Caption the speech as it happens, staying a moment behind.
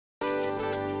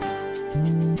Praise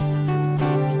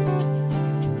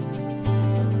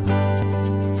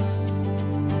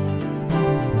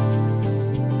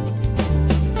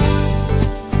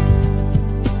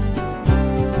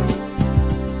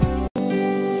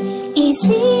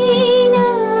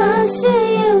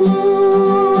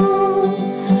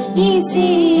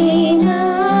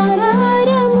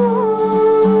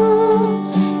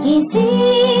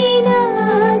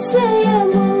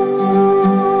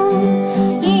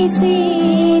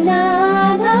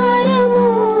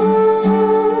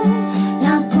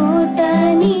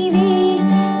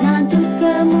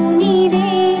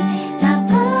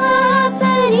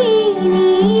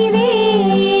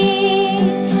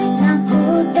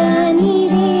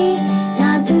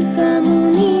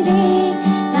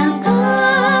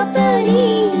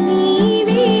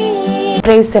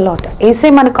the lord. యేసే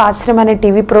మనకు ఆశ్రయం అనే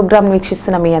టీవీ ప్రోగ్రామ్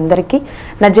వీక్షిస్తున్న మీ అందరికీ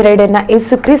నజరేయుడైన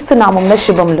యేసుక్రీస్తు నామమున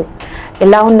శుభములు.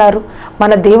 ఎలా ఉన్నారు?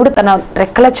 మన దేవుడు తన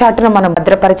రెక్కల చాటున మనం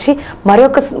భద్రపరిచి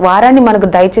మరొక వారాన్ని మనకు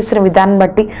దయచేసిన విధానం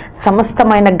బట్టి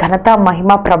సమస్తమైన ఘనత మహిమ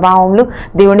ప్రభావములు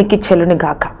దేవునికి చెల్లును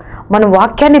గాక. మన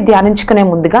వాక్యాన్ని ధ్యానించుకునే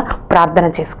ముందుగా ప్రార్థన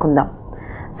చేసుకుందాం.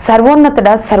 సర్వోన్నతుడ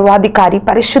సర్వాధికారి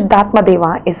పరిశుద్ధాత్మ దేవ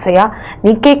యేసయ్య,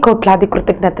 నీకే కోట్లాది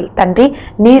కృతజ్ఞతలు తండ్రి.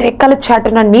 నీ రెక్కల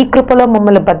చాటున నీ కృపలో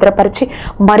మమ్మల్ని భద్రపరిచి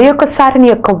మరి ఒకసారి నీ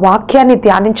యొక్క వాక్యాన్ని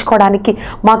ధ్యానించుకోవడానికి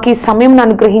మాకు ఈ సమయం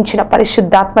అనుగ్రహించిన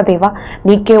పరిశుద్ధాత్మ దేవ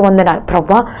నీకే వందనాలు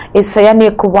ప్రభువా. యేసయ్య, నీ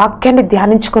యొక్క వాక్యాన్ని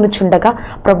ధ్యానించుకొని చుండగా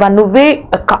ప్రభా నువ్వే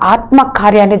యొక్క ఆత్మ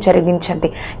కార్యాన్ని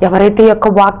జరిగించండి. ఎవరైతే ఈ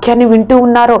యొక్క వాక్యాన్ని వింటూ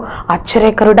ఉన్నారో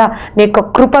ఆశ్చర్యకరుడా నీ యొక్క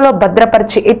కృపలో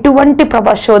భద్రపరిచి ఎటువంటి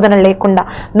ప్రభా శోధన లేకుండా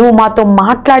నువ్వు మాతో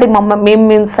మాట్లాడి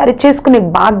మేము సరి చేసుకునే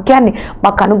భాగ్యాన్ని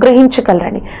మాకు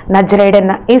అనుగ్రహించగలరని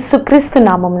నజరేయుడైన యేసుక్రీస్తు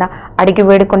నామమున అడిగి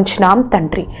వేడుకొంచున్నాం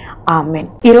తండ్రి, ఆమేన్.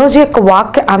 ఈ రోజు యొక్క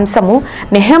వాక్య అంశము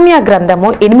నెహెమ్యా గ్రంథము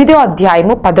 8వ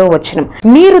అధ్యాయము 10వ వచనం.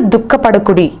 మీరు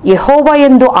దుఃఖపడకుడి, యెహోవా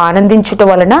యందు ఆనందించుట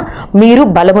వలన మీరు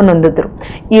బలము నొందుదురు.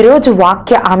 ఈ రోజు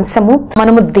వాక్య అంశము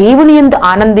మనము దేవుని యందు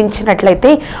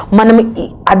ఆనందించినట్లయితే మనం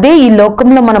అదే ఈ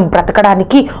లోకంలో మనం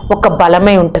బ్రతకడానికి ఒక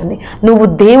బలమే ఉంటుంది. నువ్వు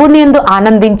దేవుని యందు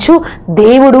ఆనందించు,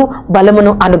 దేవుడు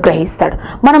బలమును అనుగ్రహిస్తాడు.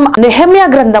 మనం నెహెమ్యా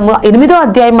గ్రంథము 8వ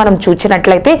అధ్యాయం మనం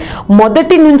చూచినట్లయితే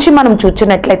మొదటి నుంచి మనం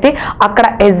చూచినట్లయితే అక్కడ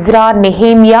ఎజ్రా,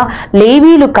 నెహెమ్యా,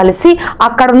 లేవీలు కలిసి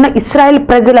అక్కడున్న ఇశ్రాయేల్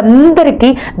ప్రజలందరికీ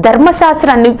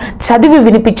ధర్మశాస్త్రాన్ని చదివి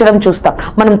వినిపించడం చూస్తాం.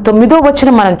 మనం 9వ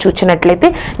వచనం మనం చూచినట్లయితే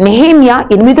నెహెమ్యా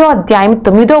 8వ అధ్యాయం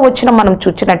 9వ వచనం మనం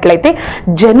చూచినట్లయితే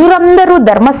జనులందరూ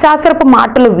ధర్మశాస్త్రపు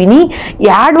మాటలు విని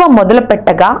యాడ్వ మొదలు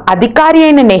పెట్టగా అధికారి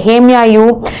అయిన నెహెమ్యాయు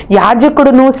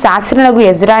యాజకుడును శాస్త్రులకు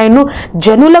ఎజ్రాయును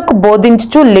జనులకు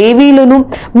బోధించుచు లేవీలును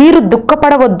మీరు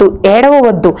దుఃఖపడవద్దు,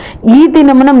 ఏడవవద్దు, ఈ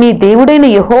దినమున మీ దేవుడైన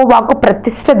యెహోవాకు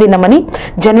ప్రతిష్ఠ దినమని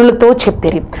జనులతో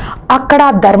చెప్పిరి. అక్కడ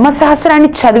ధర్మశాస్త్రాన్ని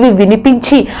చదివి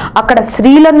వినిపించి అక్కడ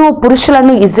స్త్రీలను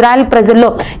పురుషులను ఇజ్రాయెల్ ప్రజల్లో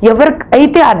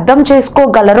ఎవరికైతే అర్థం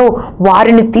చేసుకోగలరో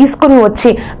వారిని తీసుకుని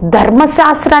వచ్చి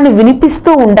ధర్మశాస్త్రాన్ని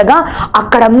వినిపిస్తూ ఉండగా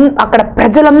అక్కడ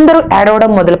ప్రజలందరూ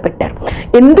ఏడవడం మొదలుపెట్టారు.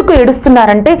 ఎందుకు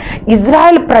ఏడుస్తున్నారంటే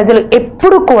ఇజ్రాయెల్ ప్రజలు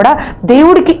ఎప్పుడు కూడా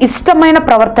దేవుడికి ఇష్టమైన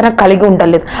ప్రవర్తన కలిగి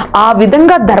ఉండలేదు. ఆ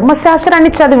విధంగా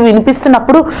ధర్మశాస్త్రాన్ని చదివి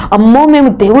వినిపిస్తున్నప్పుడు అమ్మో మేము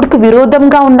దేవుడికి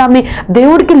విరోధంగా ఉన్నామే,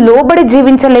 దేవుడికి లోబడి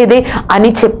జీవించలేదే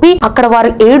అని చెప్పి అక్కడ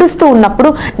వారు ఏడుస్తూ ఉన్నప్పుడు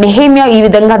నెహెమ్యా ఈ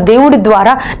విధంగా దేవుడి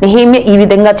ద్వారా నెహెమ్యా ఈ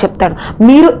విధంగా చెప్తాడు,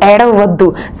 మీరు ఏడవద్దు,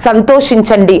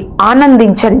 సంతోషించండి,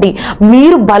 ఆనందించండి,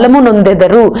 మీరు బలము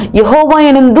నొందెదరు. యెహోవా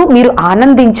యందు మీరు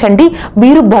ఆనందించండి,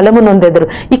 మీరు బలము నొందెదరు.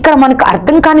 ఇక్కడ మనకు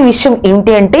అర్థం కాని విషయం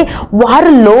ఏంటి అంటే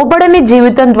వారు లోబడని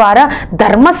జీవితం ద్వారా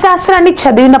ధర్మశాస్త్రాన్ని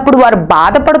చదివినప్పుడు వారు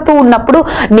బాధపడుతూ ఉన్నప్పుడు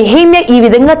నెహెమ్యా ఈ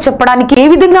విధంగా చెప్పడానికి ఏ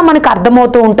విధంగా మనకు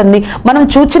అర్థమవుతూ ఉంటుంది. మనం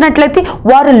చూచినట్లయితే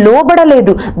వారు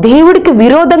లోబడలేదు, దేవుడికి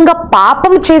విరోధంగా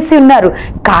పాపం చేసి ఉన్నారు.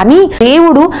 కానీ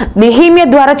దేవుడు నెహెమ్యా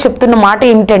ద్వారా చెప్తున్న మాట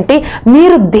ఏమిటంటే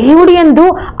మీరు దేవుడి యందు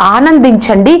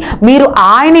ఆనందించండి, మీరు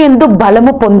ఆయన యందు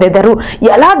బలము పొందెదరు.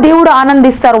 ఎలా దేవుడు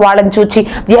ఆనందిస్తారు వాళ్ళని చూచి?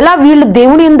 ఎలా వీళ్ళు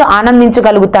దేవుని యందు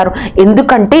ఆనందించగలుగుతారు?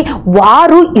 ఎందుకంటే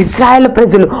వారు ఇశ్రాయేలు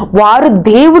ప్రజలు, వారు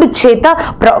దేవుడి చేత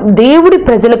దేవుడి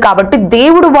ప్రజలు కాబట్టి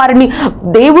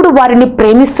దేవుడు వారిని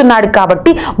ప్రేమిస్తున్నాడు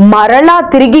కాబట్టి మరలా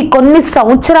తిరిగి కొన్ని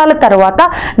సంవత్సరాల తర్వాత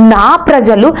నా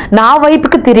ప్రజలు నా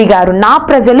వైపుకి తిరిగారు, నా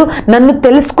ప్రజలు నన్ను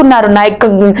తెలుసుకున్నారు, నా యొక్క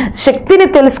శక్తిని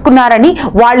తెలుసుకున్నారని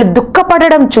వాళ్ళు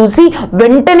దుఃఖపడడం చూసి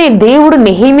వెంటనే దేవుడు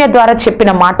నెహెమ్యా ద్వారా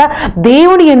చెప్పిన మాట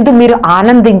దేవుని యందు మీరు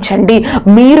ఆనందించండి,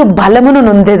 మీరు బలమును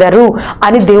నొందెదరు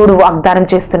అని దేవుడు వాగ్దానం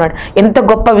చేస్తున్నాడు. ఎంత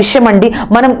గొప్ప విషయం అండి.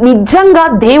 మనం నిజంగా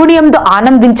దేవుని యందు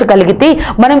ఆనందించగలిగితే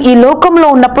మనం ఈ లోకంలో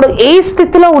ఉన్నప్పుడు ఏ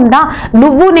స్థితిలో ఉన్నా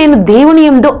నువ్వు నేను దేవుని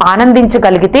యందు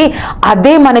ఆనందించగలిగితే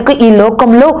అదే మనకు ఈ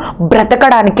లోకంలో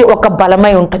బ్రతకడానికి ఒక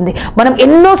బలమై ఉంటుంది. మనం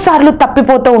ఎన్ని ఎన్నోసార్లు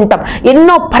తప్పిపోతూ ఉంటాం.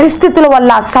 ఎన్నో పరిస్థితుల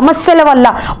వల్ల, సమస్యల వల్ల,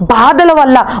 బాధల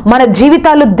వల్ల మన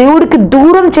జీవితాలు దేవుడికి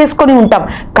దూరం చేసుకొని ఉంటాం.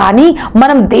 కానీ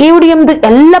మనం దేవుడి యందు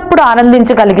ఎల్లప్పుడూ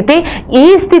ఆనందించగలిగితే, ఏ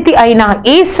స్థితి అయినా,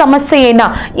 ఏ సమస్య అయినా,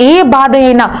 ఏ బాధ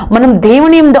అయినా మనం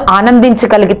దేవుని యందు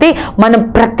ఆనందించగలిగితే మనం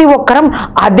ప్రతి ఒక్కరం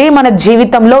అదే మన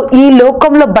జీవితంలో ఈ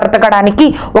లోకంలో బ్రతకడానికి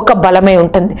ఒక బలమే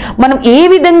ఉంటుంది. మనం ఏ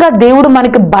విధంగా దేవుడు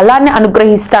మనకి బలాన్ని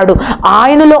అనుగ్రహిస్తాడు,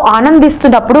 ఆయనలో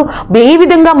ఆనందిస్తున్నప్పుడు ఏ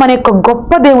విధంగా మన యొక్క గొప్ప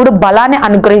దేవుడు బలాన్ని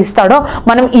అనుగ్రహిస్తాడో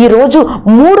మనం ఈ రోజు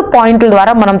 3 పాయింట్ల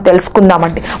ద్వారా మనం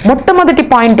తెలుసుకుందామండి. మొట్టమొదటి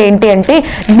పాయింట్ ఏంటి అంటే,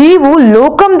 నీవు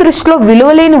లోకం దృష్టిలో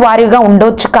విలువలేని వారిగా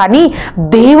ఉండొచ్చు, కానీ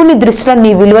దేవుని దృష్టిలో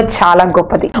నీ విలువ చాలా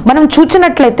గొప్పది. మనం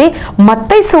చూసినట్లయితే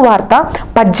మత్తయి సువార్త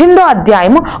 18వ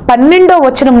అధ్యాయము 12వ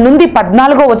వచనం నుండి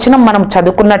 14వ వచనం మనం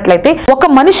చదువుకున్నట్లయితే, ఒక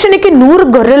మనుషునికి 100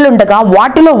 గొర్రెలుండగా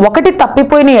వాటిలో ఒకటి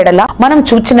తప్పిపోయిన ఎడల, మనం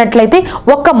చూసినట్లయితే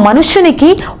ఒక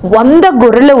మనుషునికి 100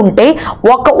 గొర్రెలు ఉంటే,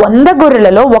 ఒక 100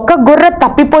 గొర్రెలలో ఒక గొర్రె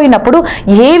తప్పిపోయినప్పుడు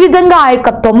ఏ విధంగా ఆ యొక్క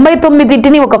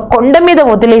 99టిని ఒక కొండ మీద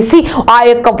వదిలేసి ఆ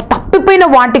యొక్క తప్పిపోయిన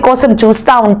వాటి కోసం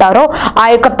చూస్తూ ఉంటారో, ఆ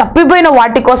యొక్క తప్పిపోయిన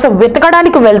వాటి కోసం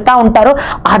వెతకడానికి వెళ్తా ఉంటారో,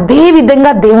 అదే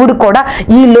విధంగా దేవుడు కూడా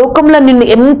ఈ లోకంలో నిన్ను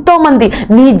ఎంతో మంది,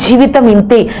 నీ జీవితం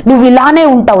ఇంతే, నువ్వు ఇలానే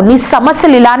ఉంటావు, నీ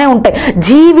సమస్యలు ఇలానే ఉంటాయి,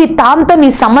 జీవితాంతం నీ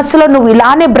సమస్యలో నువ్వు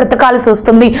ఇలానే బ్రతకాల్సి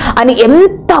వస్తుంది అని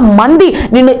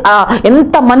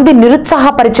ఎంతమంది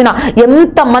నిరుత్సాహపరిచినా,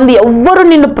 ఎంతమంది ఎవ్వరు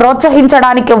నిన్ను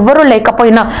ప్రోత్సహించడానికి ఎవ్వరూ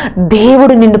లేకపోయినా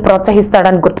దేవుడు నిన్ను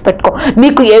ప్రోత్సహిస్తాడని గుర్తుపెట్టుకో.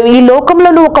 నీకు ఈ లోకంలో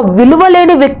నువ్వు ఒక విలువ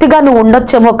లేని వ్యక్తిగా నువ్వు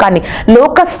ఉండొచ్చేమో, కానీ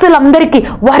లోకస్తులందరికీ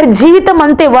వారి జీవితం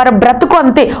అంతే, వారి బ్రతుకు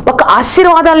అంతే, ఒక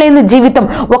ఆశీర్వాదం లేని జీవితం,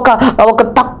 ఒక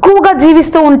తక్కువగా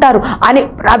జీవిస్తూ ఉంటారు అని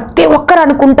ప్రతి ఒక్కరు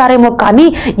అనుకుంటారేమో. కానీ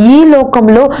ఈ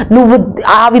లోకంలో నువ్వు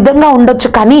ఆ విధంగా ఉండొచ్చు,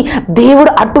 కానీ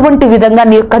దేవుడు అటువంటి విధంగా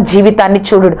నీ యొక్క జీవితాన్ని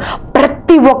చూడడు.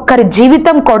 ప్రతి ఒక్కరి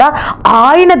జీవితం కూడా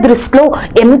ఆయన దృష్టిలో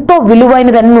ఎంతో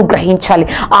విలువైనదని నువ్వు గ్రహించాలి.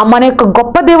 మన యొక్క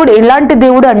గొప్ప దేవుడు ఎలాంటి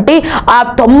దేవుడు అంటే, ఆ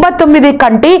 99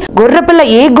 కంటే గొర్రెపిల్ల,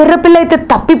 ఏ గొర్రెపిల్ల అయితే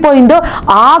తప్పిపోయిందో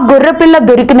ఆ గొర్రెపిల్ల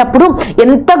దొరికినప్పుడు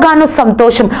ఎంతగానో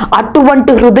సంతోషం,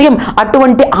 అటువంటి హృదయం,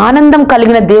 అటువంటి ఆనందం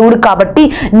కలిగిన దేవుడు. కాబట్టి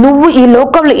నువ్వు ఈ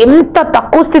లోకంలో ఎంత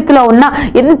తక్కువ స్థితిలో ఉన్నా,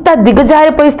 ఎంత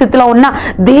దిగజారిపోయే స్థితిలో ఉన్నా,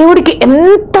 దేవుడికి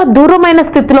ఎంత దూరమైన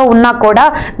స్థితిలో ఉన్నా కూడా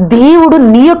దేవుడు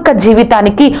నీ యొక్క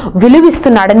జీవితానికి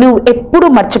విలువిస్తున్నాడు. నువ్వు ఎప్పుడు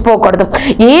మర్చిపోకూడదు.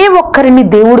 ఏ ఒక్కరిని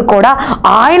దేవుడు కూడా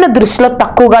ఆయన దృష్టిలో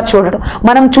తక్కువగా చూడడు.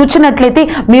 మనం చూసినట్లయితే,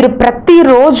 మీరు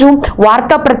ప్రతిరోజు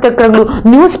వార్తాపత్రికలు,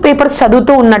 న్యూస్ పేపర్స్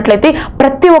చదువుతూ ఉన్నట్లయితే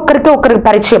ప్రతి ఒక్కరికి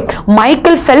పరిచయం.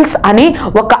 మైకేల్ ఫెల్ప్స్ అనే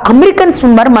ఒక అమెరికన్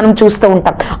స్విమ్మర్ మనం చూస్తూ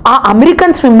ఉంటాం. ఆ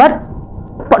అమెరికన్ స్విమ్మర్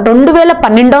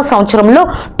 2012వ సంవత్సరంలో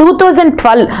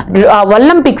 2012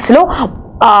 ఒలింపిక్స్ లో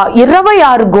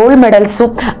 26 gold medals,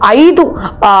 5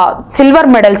 silver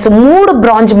medals, 3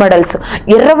 bronze medals,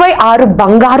 26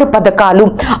 బంగారు పథకాలు,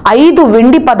 5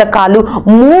 వెండి పథకాలు,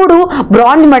 3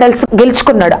 బ్రాంజ్ మెడల్స్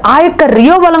గెలుచుకున్నాడు. ఆ యొక్క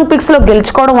రియో ఒలింపిక్స్ లో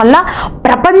గెలుచుకోవడం వల్ల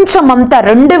ప్రపంచమంతా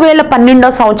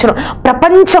 2012వ సంవత్సరం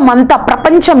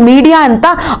ప్రపంచ మీడియా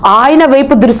అంతా ఆయన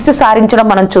వైపు దృష్టి సారించడం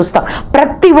మనం చూస్తాం.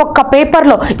 ప్రతి ఒక్క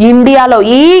పేపర్లో ఇండియాలో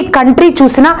ఏ కంట్రీ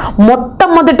చూసినా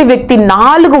మొట్టమొదటి వ్యక్తి,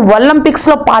 4 ఒలింపిక్స్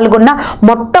లో పాల్గొన్న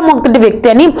మొట్టమొదటి వ్యక్తి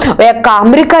అని యొక్క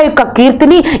అమెరికా యొక్క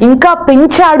కీర్తిని ఇంకా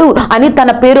పెంచాడు అని తన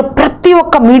పేరు ప్రతి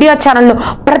ఒక్క మీడియా ఛానల్లో,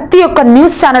 ప్రతి ఒక్క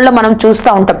న్యూస్ ఛానల్లో మనం చూస్తూ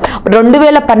ఉంటాం.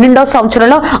 2012వ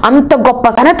సంవత్సరంలో అంత గొప్ప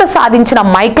ఘనత సాధించిన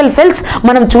మైకేల్ ఫెల్ప్స్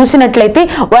మనం చూసినట్లయితే,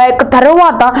 ఆ యొక్క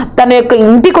తర్వాత తన యొక్క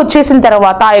ఇంటికి వచ్చేసిన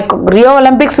తర్వాత, ఆ యొక్క రియో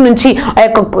ఒలింపిక్స్ నుంచి ఆ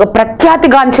యొక్క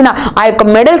ప్రఖ్యాతిగాంచిన ఆ యొక్క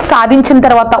మెడల్ సాధించిన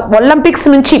తర్వాత, ఒలింపిక్స్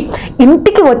నుంచి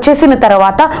ఇంటికి వచ్చేసిన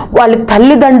తర్వాత వాళ్ళ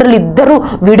తల్లిదండ్రులు ఇద్దరు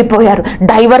విడిపోయారు,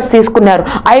 డైవర్స్ తీసుకున్నారు.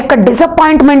 ఆ యొక్క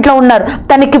డిసప్పాయింట్మెంట్ లో ఉన్నారు.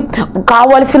 తనకి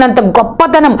కావలసినంత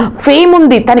గొప్పతనం, ఫేమ్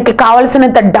ఉంది, తనకి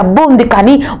కావలసినంత డబ్బు ఉంది,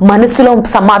 కానీ మనసులో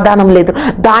సమాధానం లేదు.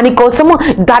 దానికోసము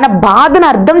తన బాధను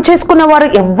అర్థం చేసుకున్న వారు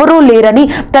ఎవ్వరూ లేరని,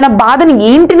 తన బాధని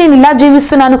ఏంటి నేను ఇలా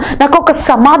జీవిస్తున్నాను, నాకు ఒక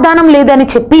సమాధానం లేదని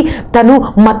చెప్పి తను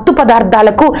మత్తు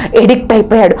పదార్థాలకు ఎడిక్ట్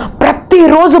అయిపోయాడు.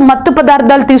 ప్రతిరోజు మత్తు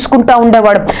పదార్థాలు తీసుకుంటా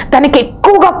ఉండేవాడు. తనకి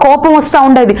ఎక్కువగా కోపం వస్తూ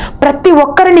ఉండేది. ప్రతి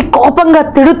ఒక్కరిని కోపంగా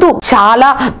తిడుతూ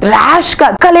చాలా ర్యాష్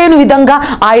గా లేని విధంగా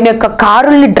ఆయన యొక్క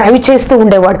కారుల్ని డ్రైవ్ చేస్తూ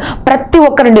ఉండేవాడు. ప్రతి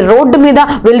ఒక్కరిని రోడ్డు మీద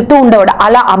వెళ్తూ ఉండేవాడు.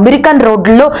 అలా అమెరికన్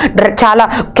రోడ్లలో చాలా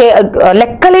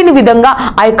లెక్కలేని విధంగా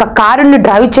ఆ యొక్క కారుని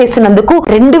డ్రైవ్ చేసినందుకు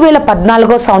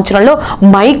 2014వ సంవత్సరంలో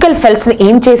మైకేల్ ఫెల్ప్స్ ని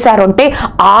ఏం చేశారు అంటే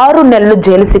 6 నెలలు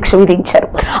జైలు శిక్ష విధించారు.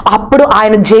 అప్పుడు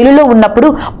ఆయన జైలులో ఉన్నప్పుడు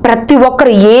ప్రతి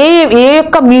ఒక్కరు ఏ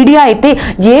యొక్క మీడియా అయితే,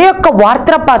 ఏ యొక్క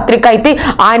వార్తాపత్రిక అయితే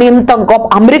ఆయన ఎంత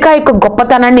అమెరికా యొక్క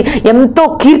గొప్పతనాన్ని, ఎంతో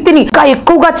కీర్తిని ఇంకా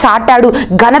ఎక్కువగా చాటాడు,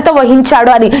 ఘనత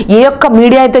వహించాడు అని ఏ యొక్క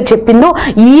మీడియా అయితే చెప్పిందో,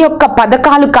 ఈ యొక్క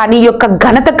పథకాలు కానీ, ఈ యొక్క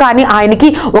ఘనత కానీ ఆయనకి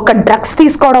ఒక డ్రగ్స్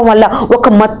తీసుకోవడం వల్ల, ఒక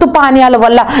మత్తు పానీయాల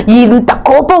వల్ల, ఇంత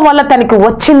కోపం వల్ల తనకి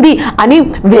వచ్చింది అని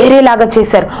వేరేలాగా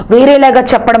చేశారు. వేరేలాగా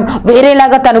చెప్పడం,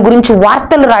 వేరేలాగా తన గురించి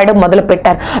వార్తలు రాయడం మొదలు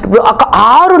పెట్టారు. ఒక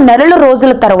 6 నెలల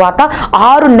రోజుల తర్వాత,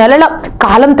 6 నెలల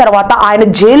కాలం తర్వాత ఆయన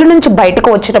జైలు నుంచి బయటకు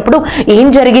వచ్చినప్పుడు ఏం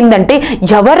జరిగిందంటే,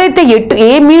 ఎవరైతే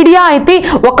ఏ మీడియా అయితే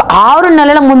ఒక 6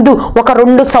 నెలల ముందు, ఒక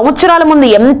 2 సంవత్సరాల ముందు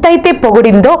ఎంతైతే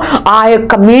పొగిడిందో, ఆ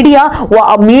యొక్క మీడియా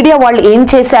వాళ్ళు ఏం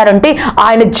చేశారంటే,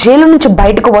 ఆయన జైలు నుంచి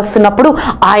బయటకు వస్తున్నప్పుడు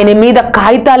ఆయన మీద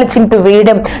కాగితాలు చింపి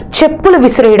వేయడం, చెప్పులు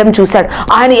విసిరేయడం చూశాడు.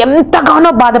 ఆయన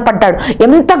ఎంతగానో బాధపడ్డాడు,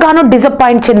 ఎంతగానో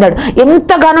డిసప్పాయింట్ చెందాడు,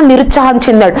 ఎంతగానో నిరుత్సాహం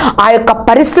చెందాడు. ఆ యొక్క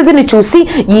పరిస్థితిని చూసి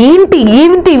ఏంటి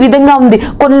ఈ విధంగా ఉంది,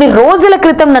 కొన్ని రోజుల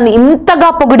క్రితం నన్ను ఇంతగా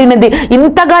పొగిడినది,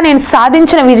 ఇంతగా నేను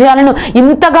సాధించిన విజయాలను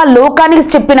ఇంతగా లోకానికి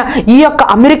చెప్పిన ఈ యొక్క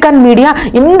అమెరికన్ మీడియా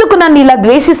ఎందుకు నన్ను ఇలా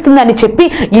ద్వేషిస్తుంది అని చెప్పి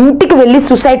ఇంటికి వెళ్ళి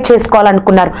సూసైడ్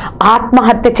చేసుకోవాలనుకున్నారు,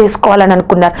 ఆత్మహత్య చేసుకోవాలని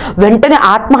అనుకున్నారు. వెంటనే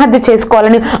ఆత్మహత్య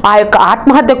చేసుకోవాలని ఆ యొక్క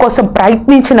ఆత్మహత్య కోసం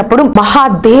ప్రయత్నించినప్పుడు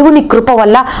మహాదేవుని కృప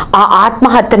వల్ల ఆ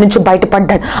ఆత్మహత్య నుంచి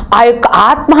బయటపడ్డాడు. ఆ యొక్క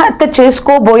ఆత్మహత్య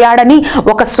చేసుకోబోయాడని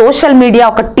ఒక సోషల్ మీడియా,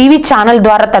 ఒక టీవీ ఛానల్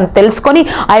ద్వారా తను తెలుసుకొని,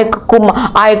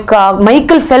 ఆ యొక్క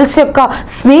మైకేల్ ఫెల్ప్స్ యొక్క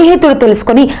స్నేహితుడు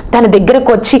తెలుసుకొని తన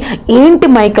దగ్గరకు వచ్చి, ఏంటి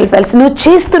మైకేల్ ఫెల్ప్స్ నువ్వు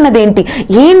చేస్తున్నది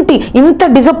ఏంటి ఇంత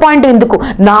డిసప్పాయింట్ ఎందుకు,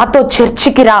 నాతో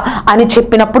చర్చికి రా అని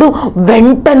చెప్పినప్పుడు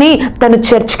వెంటనే తను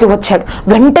చర్చికి వచ్చాడు.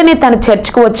 వెంటనే తను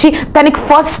చర్చికి వచ్చి తనకి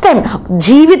ఫస్ట్ టైం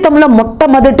జీవితంలో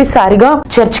మొట్టమొదటిసారిగా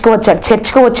చర్చికి వచ్చాడు.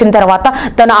 చర్చికి వచ్చిన తర్వాత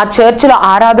తను ఆ చర్చిలో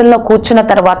ఆరాధనలో కూర్చున్న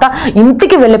తర్వాత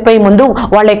ఇంటికి వెళ్ళిపోయే ముందు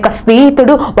వాళ్ళ యొక్క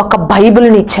స్నేహితుడు ఒక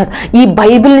బైబిల్ని ఇచ్చాడు. ఈ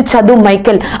బైబిల్ని చదువు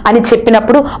మైకేల్ అని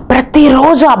చెప్పినప్పుడు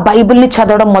ప్రతిరోజు ఆ బైబిల్ని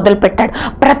చదవడం మొదలు పెట్టాడు.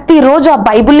 ప్రతిరోజు ఆ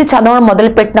బైబిల్ని చదవడం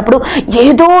మొదలు పెట్టినప్పుడు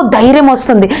ఏదో ధైర్యం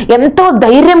వస్తుంది. ఎంతో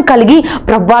ధైర్యం కలిగి,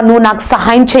 ప్రభా నువ్వు నాకు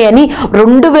సహాయం చేయని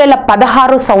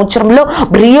 2016 సంవత్సరంలో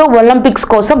రియో ఒలింపిక్స్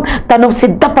కోసం తను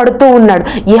సిద్ధపడుతూ ఉన్నాడు.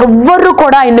 ఎవ్వరు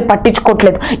కూడా ఆయన్ని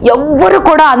పట్టించుకోవట్లేదు, ఎవ్వరు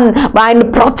కూడా ఆయన్ని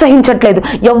ప్రోత్సహించట్లేదు,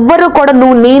 ఎవ్వరు కూడా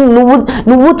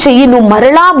నువ్వు చెయ్యి, నువ్వు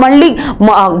మళ్ళీ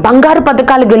బంగారు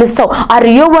పథకాలు గెలుస్తావు, ఆ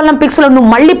రియో ఒలింపిక్స్ లో నువ్వు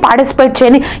మళ్ళీ పార్టిసిపేట్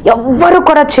చేయని ఎవ్వరు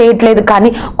కూడా చేయట్లేదు. కానీ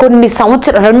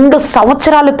 2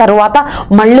 సంవత్సరాల తరువాత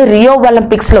మళ్ళీ రియో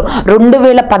ఒలింపిక్స్ లో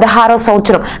 2016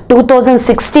 సంవత్సరం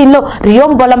 2016లో రియో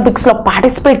ఒలింపిక్స్ లో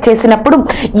పార్టిసిపేట్ చేసినప్పుడు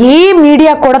ఏ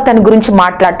మీడియా కూడా తన గురించి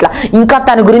మాట్లాడట్లా. ఇంకా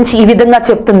తన గురించి ఈ విధంగా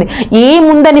చెప్తుంది,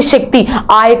 ఏముందని శక్తి,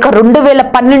 ఆ యొక్క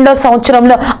 2012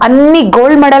 సంవత్సరంలో అన్ని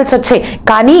గోల్డ్ మెడల్స్ వచ్చాయి,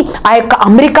 కానీ ఆ యొక్క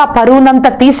అమెరికా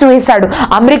పరువునంతా తీసివేశాడు,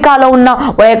 అమెరికాలో ఉన్న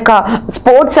యొక్క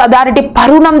స్పోర్ట్స్ అథారిటీ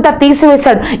పరువునంతా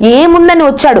తీసివేశాడు, ఏముందని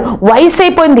వచ్చాడు, వయసు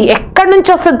అయిపోయింది, ఎక్కడి నుంచి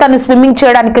వస్తుంది తను స్విమ్మింగ్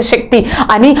చేయడానికి శక్తి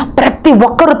అని ప్రతి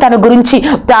ఒక్కరు తన గురించి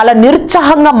చాలా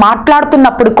నిరుత్సాహంగా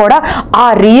మాట్లాడుతున్నప్పుడు కూడా ఆ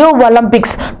రియో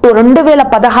ఒలింపిక్స్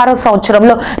 2016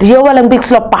 సంవత్సరంలో రియో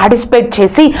ఒలింపిక్స్ లో పార్టిసిపేట్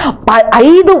చేసి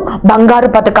 5 బంగారు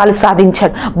పథకాలు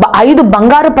సాధించాడు. 5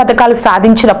 బంగారు పథకాలు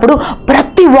సాధించినప్పుడు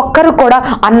ప్రతి ఒక్కరు కూడా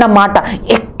అన్న మాట,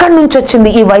 ఎక్కడి నుంచి వచ్చింది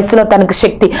ఈ వయసులో తనకు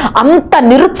శక్తి, అంత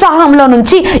నిరుత్సాహంలో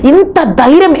నుంచి ఇంత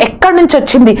ధైర్యం ఎక్కడి నుంచి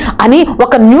వచ్చింది అని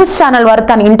ఒక న్యూస్ ఛానల్ వారు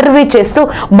తను ఇంటర్వ్యూ చేస్తూ,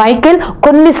 మైకేల్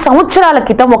కొన్ని సంవత్సరాల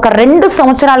క్రితం, ఒక 2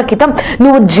 సంవత్సరాల క్రితం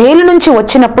నువ్వు జైలు నుంచి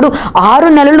వచ్చినప్పుడు, 6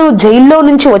 నెలలు జైల్లో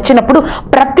నుంచి వచ్చినప్పుడు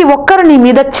ప్రతి ఒక్కరు నీ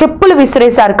మీద చెప్పులు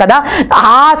విసిరేశారు కదా,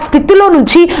 ఆ స్థితిలో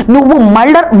నుంచి నువ్వు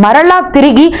మరలా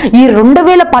తిరిగి ఈ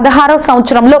 2016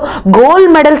 సంవత్సరంలో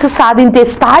గోల్డ్ మెడల్స్ సాధించే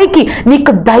స్థాయికి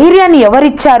నీకు ధైర్యాన్ని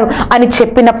ఎవరిచ్చారు అని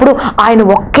చెప్పినప్పుడు ఆయన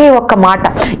ఒకే ఒక్క మాట,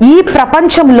 ఈ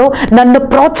ప్రపంచంలో నన్ను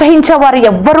ప్రోత్సహించేవారు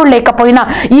ఎవ్వరూ లేకపోయినా,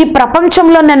 ఈ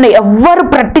ప్రపంచంలో నన్ను ఎవ్వరు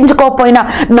పట్టించుకోకపోయినా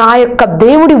నా యొక్క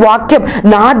దేవుడి వాక్యం,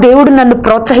 నా దేవుడు నన్ను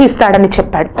ప్రోత్సహిస్తాడని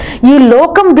చెప్పాడు. ఈ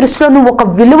లోకం దృష్టిలో నువ్వు ఒక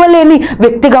విలువలేని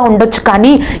వ్యక్తిగా ఉండొచ్చు,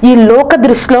 కానీ ఈ లోక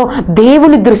దృష్టిలో,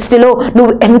 దేవుని దృష్టిలో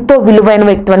నువ్వు ఎంతో విలువైన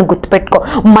వ్యక్తి అని గుర్తుపెట్టుకో.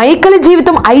 మైకేల్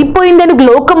జీవితం అయిపోయిందని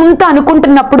లోకమంతా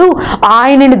అనుకుంటున్నప్పుడు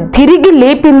ఆయనను తిరిగి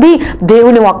లేపింది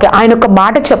దేవుని వాక్యం. ఆయన ఒక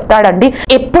మాట చెప్తాడండి,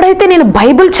 ఎప్పుడైతే నేను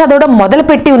బైబిల్ చదవడం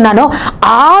మొదలుపెట్టి ఉన్నానో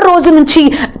ఆ రోజు నుంచి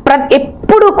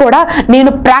ఎప్పుడు కూడా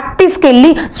నేను ప్రాక్టీస్కి వెళ్ళి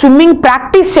స్విమ్మింగ్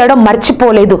ప్రాక్టీస్ చేయడం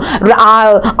మర్చిపోలేదు.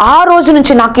 ఆ రోజు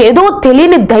నుంచి నాకు ఏదో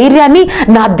తెలియని ధైర్యాన్ని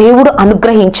నా దేవుడు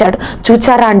అనుగ్రహించాడు.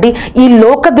 చూచారా అండి, ఈ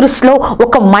లోక దృష్టిలో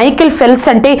ఒక మైకేల్ ఫెల్ప్స్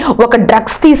అంటే ఒక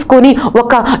డ్రగ్స్ తీసుకొని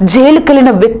ఒక జైలుకి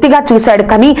వెళ్ళిన వ్యక్తిగా చూశాడు,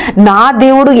 కానీ నా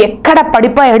దేవుడు ఎక్కడ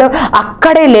పడిపోయాడో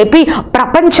అక్కడే లేపి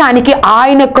ప్రపంచానికి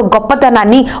ఆయన యొక్క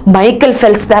గొప్పతనాన్ని మైకేల్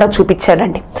ఫెల్ప్స్ ద్వారా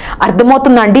చూపించాడండి.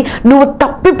 అర్థమవుతుందండి, నువ్వు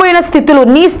తప్పిపోయిన స్థితిలో,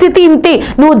 నీ స్థితి ఇంతే,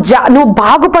 నువ్వు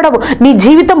బాగుపడవు, నీ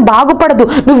జీవితం బాగుపడదు,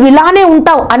 నువ్వు ఇలానే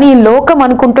ఉంటావు అని ఈ లోకం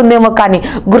అనుకుంటుందేమో. కానీ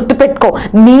గుర్తుపెట్టుకో,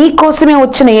 నీ కోసమే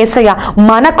వచ్చిన యేసయ్య,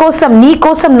 మన కోసం, నీ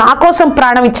కోసం, నా కోసం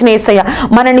ప్రాణం ఇచ్చిన యేసయ్య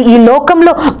మనని ఈ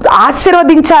లోకంలో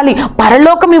ఆశీర్వదించాలి.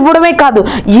 పరలోకం ఇవ్వడమే కాదు,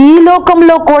 ఈ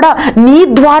లోకంలో కూడా నీ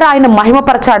ద్వారా ఆయన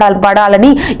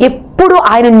మహిమపరచబడాలని ఎప్పుడు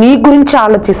ఆయన నీ గురించి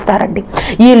ఆలోచిస్తారండి.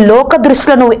 ఈ లోక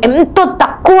దృష్టిలో నువ్వు ఎంతో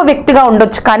తక్కువ వ్యక్తిగా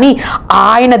ఉండొచ్చు, కానీ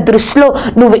ఆయన దృష్టిలో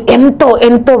నువ్వు ఎంతో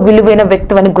ఎంతో విలువైన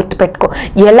వ్యక్తివని గుర్తుపెట్టుకో.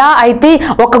 ఎలా అయితే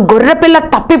ఒక గొర్రెపిల్ల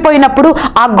తప్పిపోయినప్పుడు,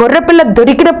 ఆ గొర్రెపిల్ల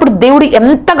దొరికినప్పుడు దేవుడు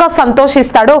ఎంతగా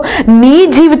సంతోషిస్తాడో, నీ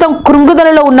జీవితం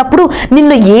కృంగుదలలో ఉన్నప్పుడు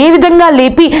నిన్ను ఏ విధంగా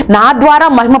లేపి నా ద్వారా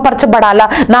మహిమపరచబడాలా,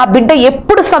 నా బిడ్డ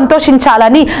ఎప్పుడు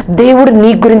సంతోషించాలని దేవుడు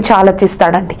నీ గురించి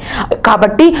ఆలోచిస్తాడండి.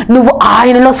 కాబట్టి నువ్వు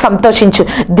ఆయనలో సంతోషించు.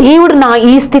 దేవుడు నా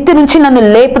ఈ స్థితి నుంచి నన్ను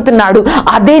లేపుతున్నాడు,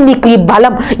 అదే నీకు ఈ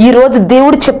బలం. ఈ రోజు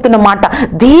దేవుడు చెప్తున్న మాట,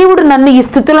 దేవుడు నన్ను ఈ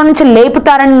స్థితిలో నుంచి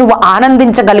లేపుతారని నువ్వు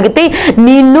ఆనందించగలిగితే,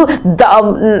 నిన్ను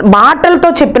మాటలతో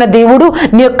చెప్పిన దేవుడు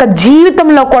నీ యొక్క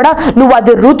జీవితంలో కూడా నువ్వు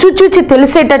అది రుచి చూచి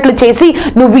తెలిసేటట్లు చేసి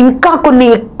నువ్వు ఇంకా కొన్ని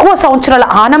ఎక్కువ సంవత్సరాల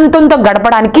ఆనందంతో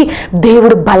గడపడానికి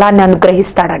దేవుడు బలాన్ని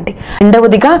అనుగ్రహిస్తాడండి.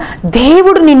 రెండవదిగా,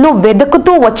 దేవుడు నిన్ను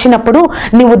వెతుకుతూ వచ్చినప్పుడు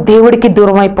నువ్వు దేవుడికి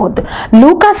దూరం అయిపోవద్దు.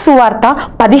 లూకా సువార్త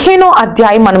 15వ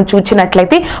అధ్యాయం మనం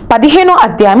చూచినట్లయితే 15వ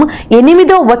అధ్యాయం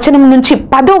 8వ వచనం నుంచి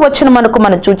 10వ వచనం మనకు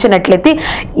మనం చూచినట్లయితే,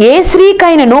 ఏ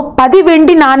స్త్రీకైనను 10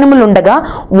 వెండి నాణెములు ఉండగా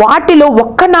వాటిలో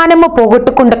ఒక్క నాణెము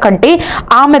పోగొట్టుకుండ కంటే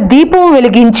ఆమె దీపం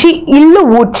వెలిగించి ఇల్లు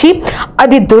ఊడ్చి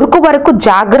అది దొరుకు వరకు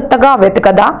జాగ్రత్తగా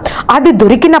వెతకదా? అది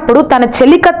దొరికినప్పుడు తన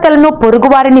చెలికత్తెలను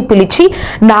పొరుగువారిని పిలిచి,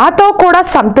 నాతో కూడా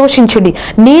సంతోషించుడి,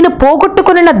 నేను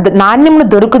పోగొట్టుకున్న నాణ్యమును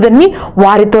దొరుకుదని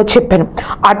వారితో చెప్పాను.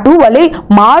 అటువలే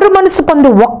మారు మనసు పొందు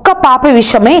ఒక్క పాప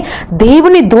విషయమే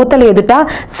దేవుని దూతల ఎదుట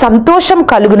సంతోషం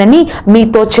కలుగునని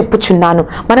మీతో చెప్పుచున్నాను.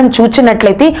 మనం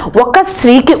చూచినట్లయితే ఒక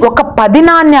స్త్రీకి ఒక 10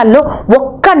 నాణ్యాల్లో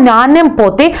ఒక్క నాణ్యం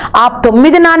పోతే ఆ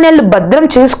 9 నాణ్యాలు భద్రం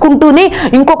చేసుకుంటూనే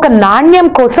ఇంకొక నాణ్యం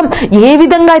కోసం ఏ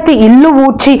విధంగా అయితే ఇల్లు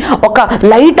ఊడ్చి ఒక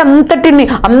లైట్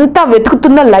అంతా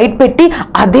వెతుకుతుందో లైట్ పెట్టి,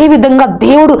 అదే విధంగా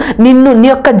దేవుడు నిన్ను నీ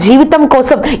యొక్క జీవితం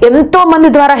కోసం ఎంతో మంది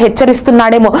ద్వారా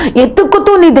హెచ్చరిస్తున్నాడేమో,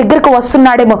 ఎత్తుకుతూ నీ దగ్గరకు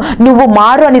వస్తున్నాడేమో, నువ్వు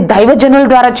మారు అని దైవజనుల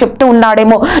ద్వారా చెప్తూ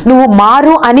ఉన్నాడేమో, నువ్వు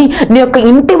మారు అని నీ యొక్క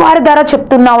ఇంటి వారి ద్వారా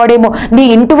చెప్తున్నావాడేమో, నీ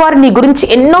ఇంటి వారు నీ గురించి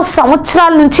ఎన్నో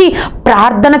సంవత్సరాల నుంచి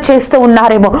ప్రార్థన చేస్తూ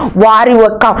ఉన్నారేమో. వారి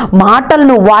యొక్క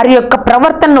మాటలను, వారి యొక్క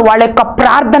ప్రవర్తనను, వాళ్ళ యొక్క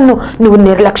ప్రార్థనను నువ్వు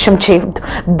నిర్లక్ష్యం చేయవద్దు.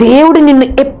 దేవుడు నిన్ను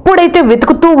ఎప్పుడైతే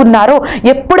వెతుకుతూ ఉన్నారో,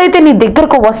 ఎప్పుడైతే నీ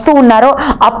దగ్గరకు వస్తూ ఉన్నారో,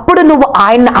 అప్పుడు నువ్వు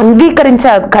ఆయన్ని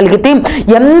అంగీకరించగలిగితే,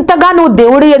 ఎంతగా నువ్వు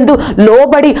దేవుడి యందు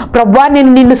లోబడి, ప్రభువా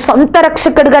నేను నిన్ను సొంత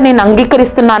రక్షకుడిగా నేను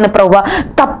అంగీకరిస్తున్నాను ప్రభువా,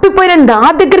 తప్పిపోయిన నా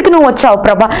దగ్గరికి నువ్వు వచ్చావు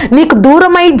ప్రభా, నీకు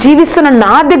దూరమై జీవిస్తున్న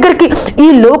నా దగ్గరికి ఈ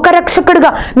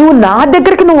లోకరక్షకుడిగా నువ్వు నా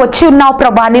దగ్గరికి నువ్వు వచ్చి ఉన్నావు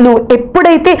ప్రభా అని నువ్వు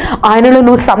ఎప్పుడైతే ఆయనలో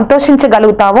నువ్వు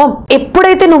సంతోషించగలుగుతావో,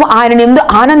 ఎప్పుడైతే నువ్వు ఆయన యందు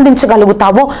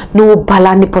ఆనందించగలుగుతావో, నువ్వు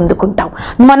బలాన్ని పొందుకుంటావు.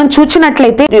 మనం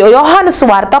చూచినట్లయితే యోహాను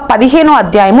సువార్త 15వ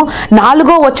అధ్యాయము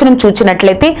 4వ వచనం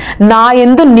చూచినట్లయితే, నా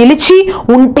యందు నిలిచి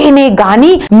ఉంటేనే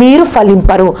గాని మీరు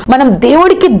ఫలింపరు. మనం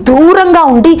దేవుడికి దూరంగా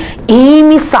ఉండి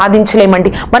ఏమీ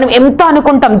సాధించలేమండి. మనం ఎంతో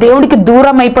అనుకుంటాం, దేవుడికి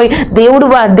దూరం అయిపోయి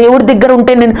దేవుడి దగ్గర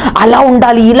ఉంటే నేను అలా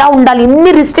ఉండాలి, ఇలా ఉండాలి,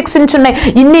 ఇన్ని రిస్ట్రిక్షన్స్ ఉన్నాయి,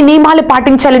 ఇన్ని నియమాలు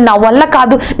పాటించాలి, నా వల్ల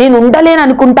కాదు, నేను ఉండలేను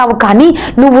అనుకుంటావు. కానీ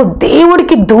నువ్వు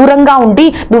దేవుడికి దూరంగా ఉండి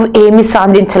నువ్వు ఏమీ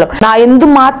సాధించలేవు. నా యందు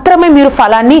మాత్రమే మీరు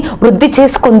ఫలాన్ని వృద్ధి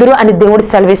చేసుకుందురు అని దేవుడు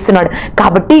సెలవిస్తున్నాడు.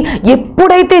 కాబట్టి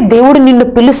ఎప్పుడైతే దేవుడు నిన్ను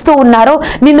పిలుస్తూ ఉన్నారో,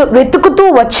 నిన్ను వెతుకుతూ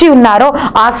వచ్చి ఉన్నారో,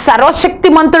 ఆ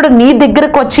సర్వశక్తిమంతుడు నీ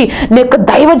దగ్గరకు వచ్చి నీ యొక్క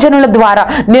దైవజనుల ద్వారా,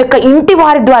 నీ యొక్క ఇంటి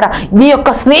వారి ద్వారా, నీ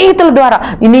యొక్క స్నేహితుల ద్వారా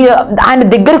ఆయన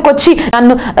దగ్గరకు వచ్చి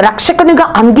నన్ను రక్షకునిగా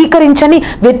అంగీకరించని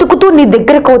వెతుకుతూ నీ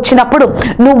దగ్గరకు వచ్చినప్పుడు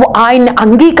నువ్వు ఆయన్ని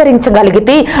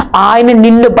అంగీకరించగలిగితే, ఆయన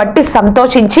నిన్ను బట్టి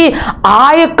సంతోషించి ఆ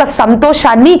యొక్క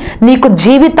సంతోషాన్ని నీకు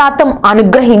జీవితాంతం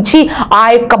అనుగ్రహించి, ఆ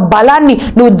యొక్క బలాన్ని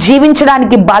నువ్వు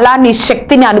జీవించడానికి బలాన్ని,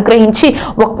 శక్తిని అనుగ్రహించి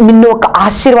నిన్ను ఒక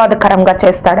ఆశీర్వాదకరంగా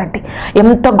చేస్తాడండి.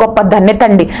 ఎంత గొప్ప ధన్యత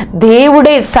అండి.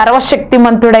 దేవుడే,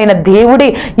 సర్వశక్తిమంతుడైన దేవుడే,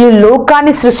 ఈ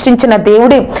లోకాన్ని సృష్టించిన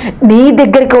దేవుడే నీ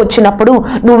దగ్గరికి వచ్చినప్పుడు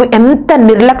నువ్వు ఎంత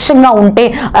నిర్లక్ష్యంగా ఉంటే,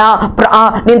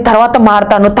 నేను తర్వాత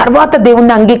మారుతాను, తర్వాత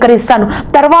దేవుణ్ణి అంగీకరిస్తాను,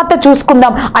 తర్వాత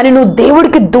చూసుకుందాం అని నువ్వు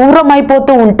దేవుడికి దూరం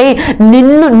అయిపోతూ ఉంటే,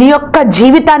 నీ యొక్క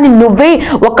జీవితాన్ని నువ్వే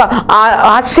ఒక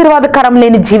ఆశీర్వాదకరం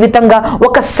లేని జీవితంగా,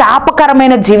 ఒక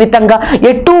శాపకరమైన జీవితంగా,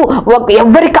 ఎటు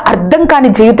ఎవరికి అర్థం కాని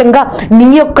జీవితంగా కూడా నీ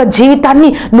యొక్క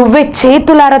జీవితాన్ని నువ్వే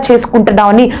చేతులారా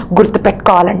చేసుకుంటున్నావని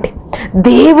గుర్తుపెట్టుకోవాలండి.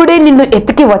 దేవుడే నిన్ను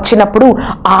ఎతికి వచ్చినప్పుడు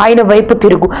ఆయన వైపు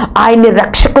తిరుగు, ఆయన్ని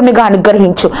రక్షకునిగా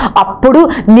అనుగ్రహించు. అప్పుడు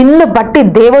నిన్ను బట్టి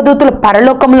దేవదూతలు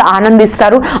పరలోకంలో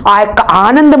ఆనందిస్తారు. ఆ యొక్క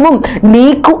ఆనందము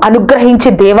నీకు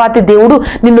అనుగ్రహించే దేవాతి దేవుడు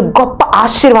నిన్ను గొప్ప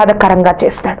ఆశీర్వాదకరంగా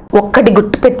చేస్తాడు. ఒక్కటి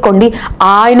గుర్తుపెట్టుకోండి,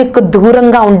 ఆయనకు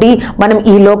దూరంగా ఉండి మనం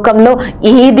ఈ లోకంలో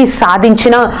ఏది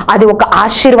సాధించినా అది ఒక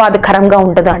ఆశీర్వాదకరంగా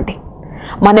ఉండదు అండి.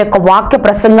 మన యొక్క వాక్య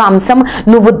ప్రసంగ అంశం,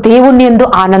 నువ్వు దేవుని యందు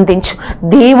ఆనందించు,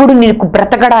 దేవుడు నీకు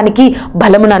బ్రతకడానికి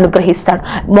బలమును అనుగ్రహిస్తాడు.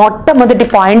 మొట్టమొదటి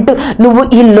పాయింట్, నువ్వు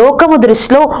ఈ లోకము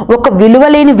దృష్టిలో ఒక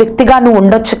విలువలేని వ్యక్తిగా నువ్వు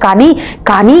ఉండొచ్చు,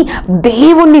 కానీ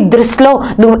దేవుని దృష్టిలో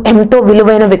నువ్వు ఎంతో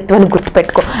విలువైన వ్యక్తి అని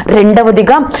గుర్తుపెట్టుకో.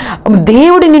 రెండవదిగా,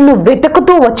 దేవుడు నిన్ను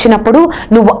వెతుకుతూ వచ్చినప్పుడు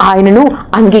నువ్వు ఆయనను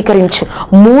అంగీకరించు.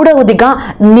 మూడవదిగా,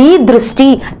 నీ దృష్టి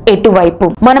ఎటువైపు.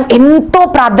 మనం ఎంతో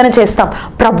ప్రార్థన చేస్తాం,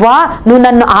 ప్రభువా నువ్వు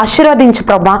నన్ను ఆశీర్వదించు,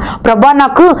 ప్రభా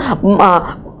నాకు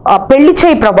పెళ్లి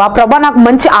చేయి ప్రభా నాకు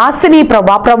మంచి ఆస్తిని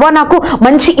ప్రభా నాకు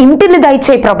మంచి ఇంటిని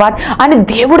దయచేయి ప్రభా అని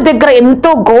దేవుడి దగ్గర ఎంతో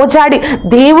గోజాడి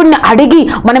దేవుడిని అడిగి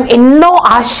మనం ఎన్నో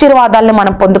ఆశీర్వాదాలను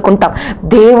మనం పొందుకుంటాం.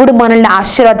 దేవుడు మనల్ని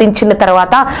ఆశీర్వదించిన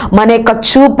తర్వాత మన యొక్క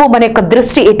చూపు, మన యొక్క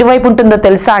దృష్టి ఎటువైపు ఉంటుందో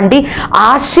తెలుసా అండి?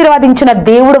 ఆశీర్వదించిన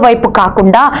దేవుడి వైపు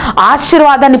కాకుండా,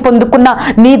 ఆశీర్వాదాన్ని పొందుకున్న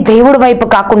నీ దేవుడి వైపు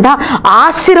కాకుండా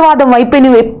ఆశీర్వాదం వైపే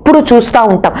నువ్వు ఎప్పుడు చూస్తూ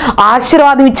ఉంటావు.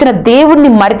 ఆశీర్వాదం ఇచ్చిన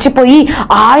దేవుడిని మర్చిపోయి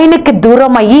ఆయనకి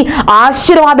దూరం అయ్యి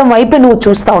ఆశీర్వాదం వైపు నువ్వు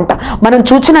చూస్తూ ఉంటావు. మనం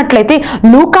చూసినట్లయితే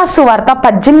లూకాసు వార్త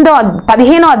 15వ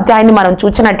అధ్యాయాన్ని మనం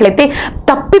చూసినట్లయితే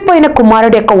తప్పిపోయిన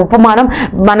కుమారుడు యొక్క ఉపమానం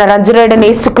మన రజరేడని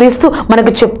యేసుక్రీస్తు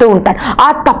మనకు చెప్తూ ఉంటాడు. ఆ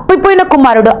తప్పిపోయిన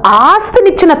కుమారుడు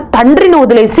ఆస్తినిచ్చిన తండ్రిని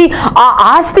వదిలేసి, ఆ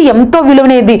ఆస్తి ఎంతో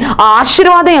విలువైనది, ఆ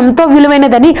ఆశీర్వాదం ఎంతో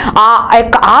విలువైనదని ఆ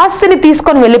యొక్క ఆస్తిని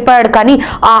తీసుకొని వెళ్ళిపోయాడు. కానీ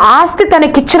ఆ ఆస్తి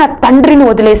తనకిచ్చిన తండ్రిని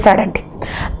వదిలేశాడండి.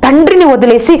 తండ్రిని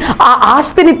వదిలేసి ఆ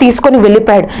ఆస్తిని తీసుకొని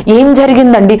వెళ్ళిపోయాడు. ఏం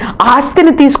జరిగిందండి?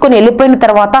 ఆస్తిని తీసుకొని వెళ్ళిపోయిన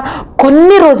తర్వాత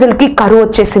కొన్ని రోజులకి కరువు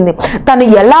వచ్చేసింది. తను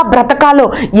ఎలా బ్రతకాలో,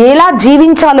 ఎలా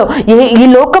జీవించాలో, ఈ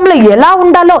లోకంలో ఎలా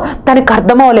ఉండాలో తనకు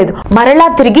అర్థమవలేదు. మరలా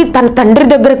తిరిగి తన తండ్రి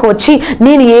దగ్గరకు వచ్చి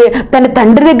తన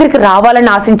తండ్రి దగ్గరికి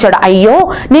రావాలని ఆశించాడు. అయ్యో,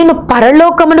 నేను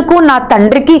పరలోకమునకు నా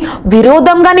తండ్రికి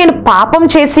విరోధంగా నేను పాపం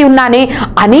చేసి ఉన్నానే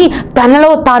అని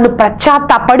తనలో తాను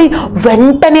పశ్చాత్తాపడి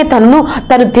వెంటనే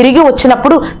తను తిరిగి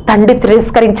వచ్చినప్పుడు తండ్రి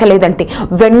తిరస్కరించలేదంటే,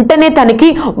 వెంటనే తనకి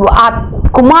ఆ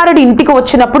కుమారుడు ఇంటికి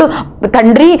వచ్చినప్పుడు,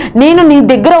 తండ్రి నేను నీ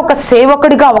దగ్గర ఒక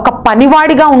సేవకుడిగా, ఒక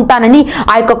పనివాడిగా ఉంటానని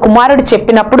ఆ యొక్క కుమారుడు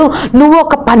చెప్పినప్పుడు, నువ్వు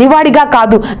ఒక పనివాడిగా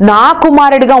కాదు నా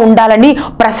కుమారుడిగా ఉండాలని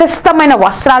ప్రశస్తమైన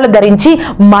వస్త్రాలు ధరించి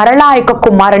మరలా ఆ యొక్క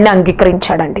కుమారుడిని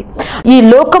అంగీకరించాడండి. ఈ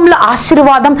లోకంలో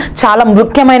ఆశీర్వాదం చాలా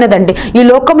ముఖ్యమైనదండి. ఈ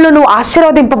లోకంలో నువ్వు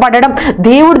ఆశీర్వదింపబడడం,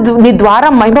 దేవుడు నీ ద్వారా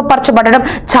మహిమపరచబడడం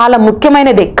చాలా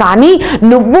ముఖ్యమైనదే. కానీ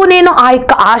నేను ఆ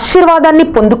యొక్క ఆశీర్వాదాన్ని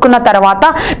పొందుకున్న తర్వాత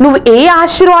నువ్వు ఏ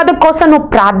ఆశీర్వాదం కోసం నువ్వు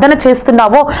ప్రార్థన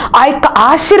చేస్తున్నావో ఆ యొక్క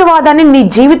ఆశీర్వాదాన్ని నీ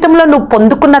జీవితంలో నువ్వు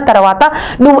పొందుకున్న తర్వాత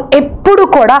నువ్వు ఎప్పుడు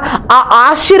కూడా ఆ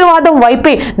ఆశీర్వాదం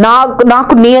వైపే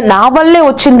నా వల్లే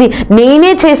వచ్చింది,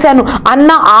 నేనే చేశాను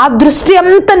అన్న ఆ దృష్టి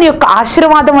అంతా నీ యొక్క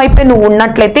ఆశీర్వాదం వైపే నువ్వు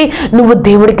ఉన్నట్లయితే నువ్వు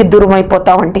దేవుడికి దూరం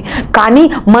అయిపోతావండి. కానీ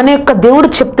మన యొక్క దేవుడు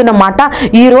చెప్తున్న మాట,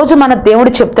 ఈ రోజు మన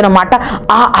దేవుడు చెప్తున్న మాట,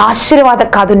 ఆ ఆశీర్వాదం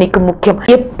కాదు నీకు ముఖ్యం.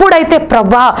 ఎప్పుడైతే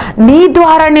ప్రభా నీ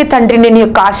ద్వారానే తండ్రి నేను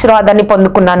యొక్క ఆశీర్వాదాన్ని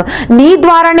పొందుకున్నాను, నీ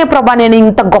ద్వారానే ప్రభా నేను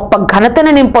ఇంత గొప్ప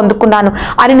ఘనతను నేను పొందుకున్నాను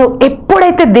అని నువ్వు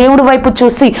ఎప్పుడైతే దేవుడి వైపు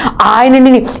చూసి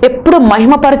ఆయనని ఎప్పుడు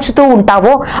మహిమపరుచుతూ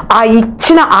ఉంటావో ఆ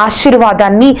ఇచ్చిన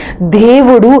ఆశీర్వాదాన్ని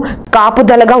దేవుడు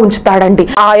కాపుదలగా ఉంచుతాడండి.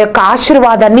 ఆ యొక్క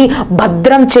ఆశీర్వాదాన్ని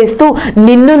భద్రం చేస్తూ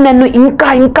నన్ను ఇంకా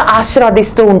ఇంకా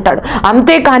ఆశీర్వదిస్తూ ఉంటాడు.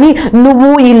 అంతేకాని నువ్వు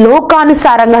ఈ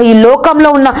లోకానుసారంగా, ఈ లోకంలో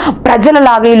ఉన్న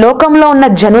ప్రజలలాగా, ఈ లోకంలో ఉన్న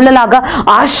జనులలాగా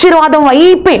ఆశీర్వాదం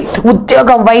వైపే,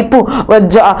 ఉద్యోగం వైపు,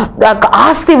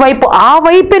 ఆస్తి వైపు, ఆ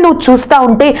వైపే నువ్వు చూస్తూ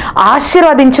ఉంటే,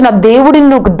 ఆశీర్వదించిన దేవుడిని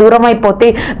నువ్వు దూరం అయిపోతే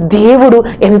దేవుడు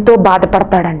ఎంతో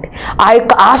బాధపడతాడండి. ఆ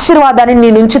యొక్క ఆశీర్వాదాన్ని నీ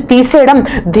నుంచి తీసేయడం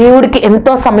దేవుడికి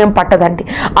ఎంతో సమయం పట్టదండి.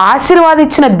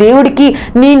 ఆశీర్వాదించిన దేవుడికి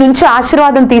నీ నుంచి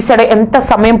ఆశీర్వాదం తీసేయడం ఎంత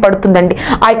సమయం పడుతుందండి.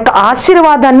 ఆ యొక్క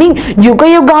ఆశీర్వాదాన్ని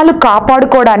యుగయుగాలు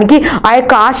కాపాడుకోవడానికి, ఆ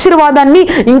యొక్క ఆశీర్వాదాన్ని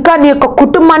ఇంకా నీ యొక్క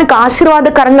కుటుంబానికి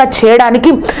ఆశీర్వాదకరంగా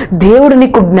చేయడానికి దేవుడు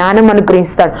నీకు జ్ఞానం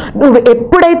అనుగ్రహిస్తాడు. నువ్వు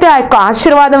ఎప్పుడైతే ఆ యొక్క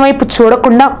ఆశీర్వాదం వైపు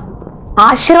చూడకుండా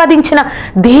ఆశీర్వదించిన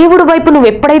దేవుడి వైపు నువ్వు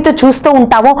ఎప్పుడైతే చూస్తూ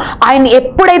ఉంటావో, ఆయన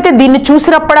ఎప్పుడైతే దీన్ని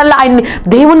చూసినప్పుడల్లా ఆయన్ని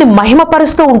దేవుణ్ణి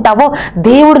మహిమపరుస్తూ ఉంటావో,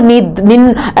 దేవుడు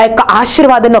నిన్ను యొక్క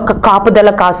ఆశీర్వాదాన్ని ఒక కాపుదల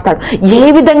కాస్తాడు. ఏ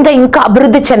విధంగా ఇంకా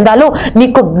అభివృద్ధి చెందాలో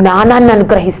నీకు జ్ఞానాన్ని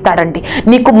అనుగ్రహిస్తాడండి.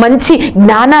 నీకు మంచి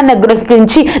జ్ఞానాన్ని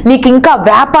అనుగ్రహించి నీకు ఇంకా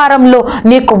వ్యాపారంలో,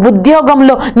 నీకు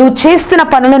ఉద్యోగంలో, నువ్వు చేస్తున్న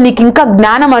పనులు నీకు ఇంకా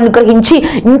జ్ఞానం అనుగ్రహించి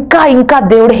ఇంకా ఇంకా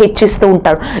దేవుడు హెచ్చిస్తూ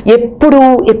ఉంటాడు.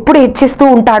 ఎప్పుడు హెచ్చిస్తూ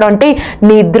ఉంటాడు అంటే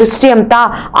నీ దృష్టి అంతా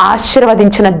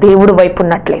ఆశీర్వదించిన దేవుడు వైపు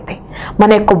ఉన్నట్లయితే. మన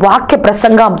యొక్క వాక్య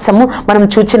ప్రసంగ అంశము మనం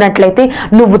చూచినట్లయితే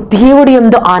నువ్వు దేవుడి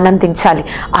యందు ఆనందించాలి.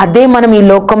 అదే మనం ఈ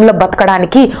లోకంలో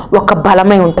బతకడానికి ఒక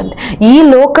బలమై ఉంటుంది. ఈ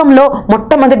లోకంలో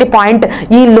మొట్టమొదటి పాయింట్,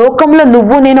 ఈ లోకంలో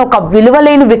నువ్వు నేను ఒక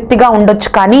విలువలేని వ్యక్తిగా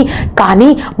ఉండొచ్చు, కానీ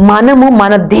మనము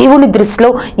మన దేవుని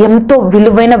దృష్టిలో ఎంతో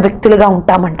విలువైన వ్యక్తులుగా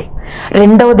ఉంటామండి.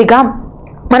 రెండవదిగా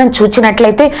మనం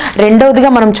చూచినట్లయితే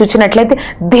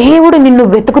దేవుడు నిన్ను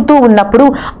వెతుకుతూ ఉన్నప్పుడు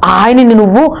ఆయనని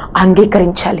నువ్వు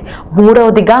అంగీకరించాలి.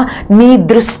 మూడవదిగా నీ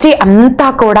దృష్టి అంతా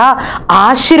కూడా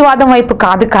ఆశీర్వాదం వైపు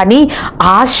కాదు, కానీ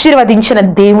ఆశీర్వదించిన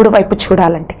దేవుడి వైపు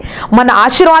చూడాలంటే. మన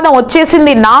ఆశీర్వాదం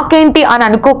వచ్చేసింది నాకేంటి అని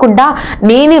అనుకోకుండా,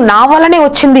 నా వల్లనే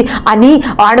వచ్చింది అని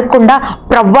అనకుండా,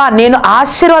 ప్రవ్వా నేను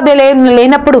ఆశీర్వాదం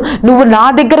లేనప్పుడు నువ్వు నా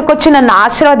దగ్గరకు వచ్చి నన్ను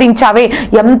ఆశీర్వదించావే,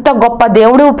 ఎంత గొప్ప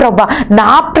దేవుడు ప్రవ్వా,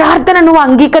 నా ప్రార్థన నువ్వు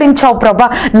అంగీకరించావు ప్రభా,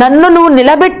 నన్ను నువ్వు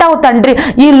నిలబెట్టావు తండ్రి,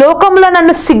 ఈ లోకంలో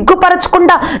నన్ను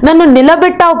సిగ్గుపరచకుండా నన్ను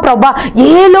నిలబెట్టావు ప్రభా,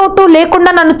 ఏ లోటు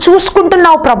లేకుండా నన్ను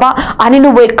చూసుకుంటున్నావు ప్రభా అని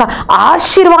నువ్వు యొక్క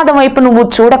ఆశీర్వాదం వైపు నువ్వు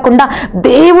చూడకుండా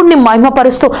దేవుణ్ణి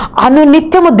మహిమపరుస్తూ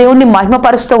అనునిత్యము దేవుణ్ణి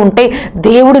మహిమపరుస్తూ ఉంటే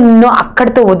దేవుడు నిన్ను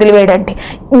అక్కడితో వదిలివేయడండి,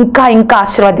 ఇంకా ఇంకా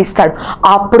ఆశీర్వదిస్తాడు.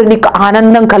 అప్పుడు నీకు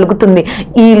ఆనందం కలుగుతుంది.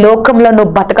 ఈ లోకంలో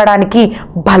నువ్వు బతకడానికి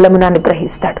బలమును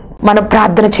అనుగ్రహిస్తాడు. మనం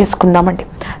ప్రార్థన చేసుకుందామండి.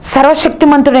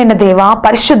 సర్వశక్తిమంతుడైన దేవా,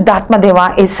 పరిశుద్ధాత్మ దేవా,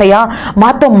 యేసయ్య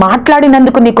మాతో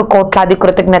మాట్లాడినందుకు నీకు కోట్లాది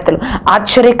కృతజ్ఞతలు.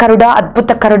 ఆశ్చర్యకరుడా,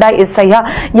 అద్భుతకరుడా యేసయ్య,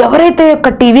 ఎవరైతే యొక్క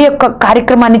టీవీ యొక్క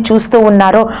కార్యక్రమాన్ని చూస్తూ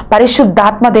ఉన్నారో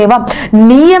పరిశుద్ధాత్మ దేవా,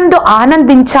 నీ యందు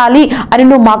ఆనందించాలి అని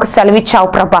నువ్వు మాకు సెలవిచ్చావు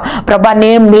ప్రభా.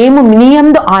 మేము నీ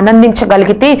యందు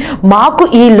ఆనందించగలిగితే మాకు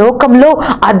ఈ లోకంలో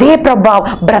అదే ప్రభా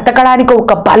బ్రతకడానికి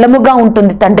ఒక బలముగా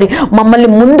ఉంటుంది తండ్రి,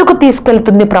 మమ్మల్ని ముందుకు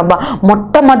తీసుకెళ్తుంది ప్రభా.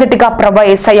 మొట్టమొదటిగా ప్రభా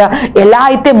యేసయ్య, ఎలా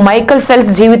అయితే మైకల్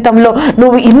ఫెల్ప్స్ జీవితంలో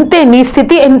నువ్వు ఇంతే, నీ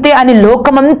స్థితి ఎంతే అని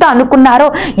లోకమంతా అనుకున్నారో,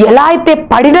 ఎలా అయితే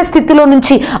పడిన స్థితిలో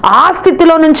నుంచి ఆ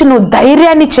స్థితిలో నుంచి నువ్వు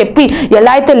ధైర్యాన్ని చెప్పి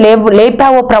ఎలా అయితే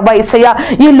లేపావో ప్రభా యేసయ్య,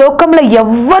 ఈ లోకంలో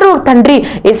ఎవ్వరూ తండ్రి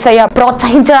యేసయ్య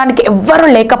ప్రోత్సహించడానికి ఎవ్వరూ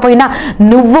లేకపోయినా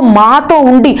నువ్వు మాతో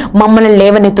ఉండి మమ్మల్ని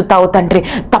లేవనెత్తుతావు తండ్రి.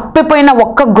 తప్పిపోయిన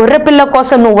ఒక్క గొర్రె పిల్ల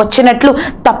కోసం నువ్వు వచ్చినట్లు,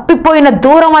 తప్పిపోయిన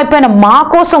దూరం అయిపోయిన మా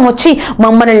కోసం వచ్చి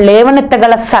మమ్మల్ని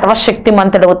లేవనెత్తగల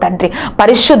సర్వశక్తిమంతుడవు తండ్రి.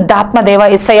 పరిశుద్ధాత్మ దేవ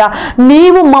యేసయ్య,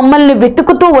 నీవు మమ్మల్ని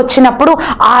వెతుకుతూ వచ్చినప్పుడు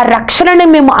ఆ రక్షణని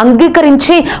మేము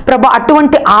అంగీకరించి ప్రభా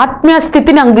అటువంటి ఆత్మీయ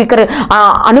స్థితిని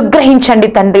అనుగ్రహించండి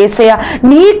తండ్రి యేసయ్య.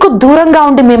 నీకు దూరంగా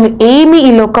ఉండి మేము ఏమీ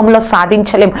ఈ లోకంలో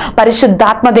సాధించలేం.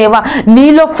 పరిశుద్ధాత్మ దేవ,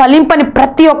 నీలో ఫలింపని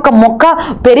ప్రతి ఒక్క మొక్క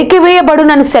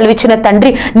పెరికివేయబడునని సెలవిచ్చిన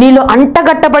తండ్రి, నీలో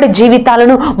అంటగట్టబడే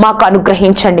జీవితాలను మాకు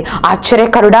అనుగ్రహించండి.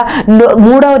 ఆశ్చర్యకరుడా,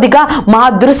 మూడవదిగా మా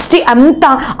దృష్టి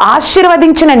అంతా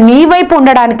ఆశీర్వదించిన నీ వైపు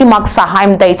ఉండడానికి మాకు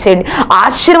సహాయం దయచేయండి.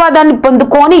 ఆశీర్వాదాన్ని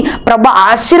పొందుకొని ప్రభా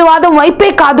ఆశీర్వాదం వైపే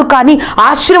కాదు, కానీ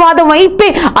ఆశీర్వాదం వైపే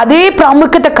అదే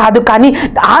ప్రాముఖ్యత కాదు, కానీ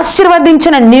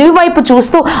ఆశీర్వదించిన నీ వైపు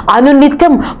చూస్తూ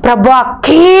అనునిత్యం ప్రభా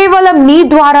కేవలం నీ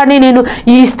ద్వారానే నేను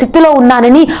ఈ స్థితిలో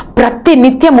ఉన్నానని ప్రతి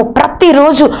నిత్యము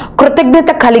ప్రతిరోజు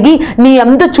కృతజ్ఞత కలిగి నీ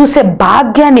అందు చూసే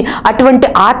భాగ్యాన్ని, అటువంటి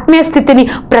ఆత్మీయ స్థితిని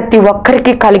ప్రతి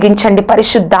ఒక్కరికి కలిగించండి.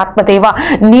 పరిశుద్ధాత్మదేవ,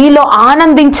 నీలో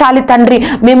ఆనందించాలి తండ్రి.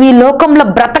 మేము ఈ లోకంలో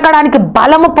బ్రతకడానికి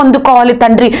బలము పొందుకోవాలి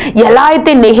తండ్రి. ఎలా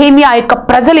అయితే నెహెమ్యా యొక్క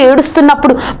ప్రజలు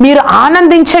ఏడుస్తున్నప్పుడు మీరు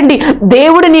ఆనందించండి,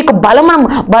 దేవుడు నీకు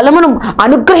బలమును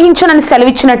అనుగ్రహించునని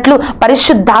సెలవిచ్చినట్లు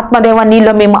పరిశుద్ధాత్మదేవ,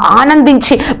 నీలో మేము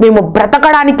ఆనందించి మేము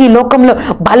బ్రతకడానికి ఈ లోకంలో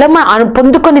బలము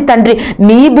పొందుకొని తండ్రి,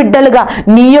 నీ బిడ్డలుగా,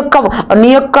 నీ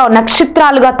యొక్క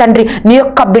నక్షత్రాలుగా తండ్రి, నీ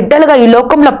యొక్క బిడ్డలుగా ఈ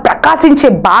లోకంలో ప్రకాశించే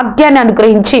భాగ్యాన్ని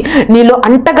అనుగ్రహించి నీలో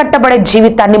అంటగట్టబడే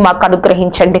జీవితాన్ని మాకు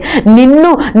అనుగ్రహించండి.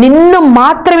 నిన్ను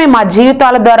మాత్రమే మా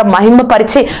జీవితాల ద్వారా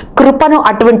మహిమపరిచే కృపను,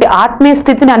 అటువంటి ఆత్మీయ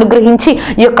స్థితిని అనుగ్రహించి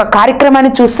ఈ యొక్క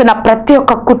కార్యక్రమాన్ని చూస్తున్న ప్రతి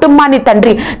ఒక్క కుటుంబాన్ని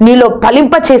తండ్రి నీలో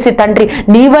ఫలింపచేసి తండ్రి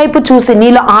నీ వైపు చూసి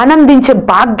నీలో ఆనందించే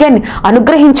భాగ్యాన్ని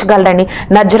అనుగ్రహించగలరని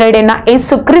నజరేయుడైన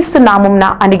యేసుక్రీస్తు నామమున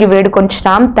అడిగి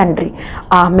వేడుకొంచున్నాం తండ్రి.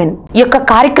 ఆమెన్. ఈ యొక్క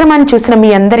కార్యక్రమాన్ని చూసిన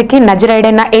మీ అందరికీ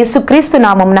నజరేయుడైన యేసుక్రీస్తు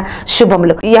నామమున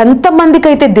శుభములు. ఎంతమందికి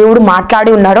అయితే దేవుడు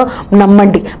మాట్లాడి ఉన్నాడో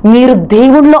నమ్మండి. మీరు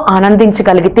దేవుణ్ణిలో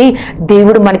ఆనందించగలిగితే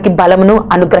దేవుడు మనకి బలమును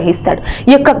అనుగ్రహిస్తాడు.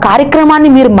 ఈ యొక్క కార్యక్రమాన్ని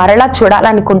మీరు మరలా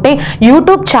చూడాలనుకుంటే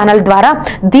యూట్యూబ్ ఛానల్ ద్వారా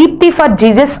దీప్తి ఫర్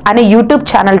జీసస్ అనే యూట్యూబ్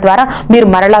ఛానల్ ద్వారా మీరు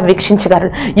మరలా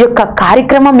వీక్షించగలరు. ఈ యొక్క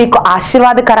కార్యక్రమం మీకు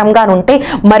ఆశీర్వాదకరంగా ఉంటే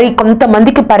మరి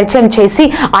కొంతమందికి పరిచయం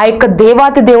చేసి ఆ యొక్క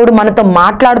దేవాతి దేవుడు మనతో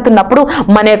మాట్లాడుతున్నప్పుడు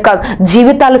మన యొక్క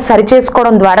జీవితాలు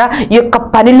సరిచేసుకోవడం ద్వారా ఈ యొక్క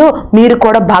పనిలో మీరు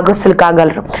కూడా భాగస్తులు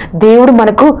కాగలరు. దేవుడు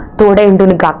మనకు తోడై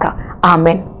ఉండును గాక.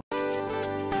 ఆమెన్.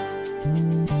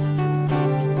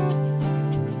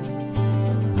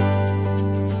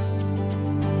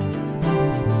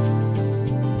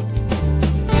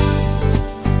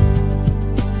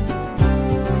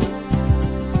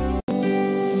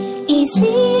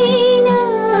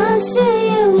 Isina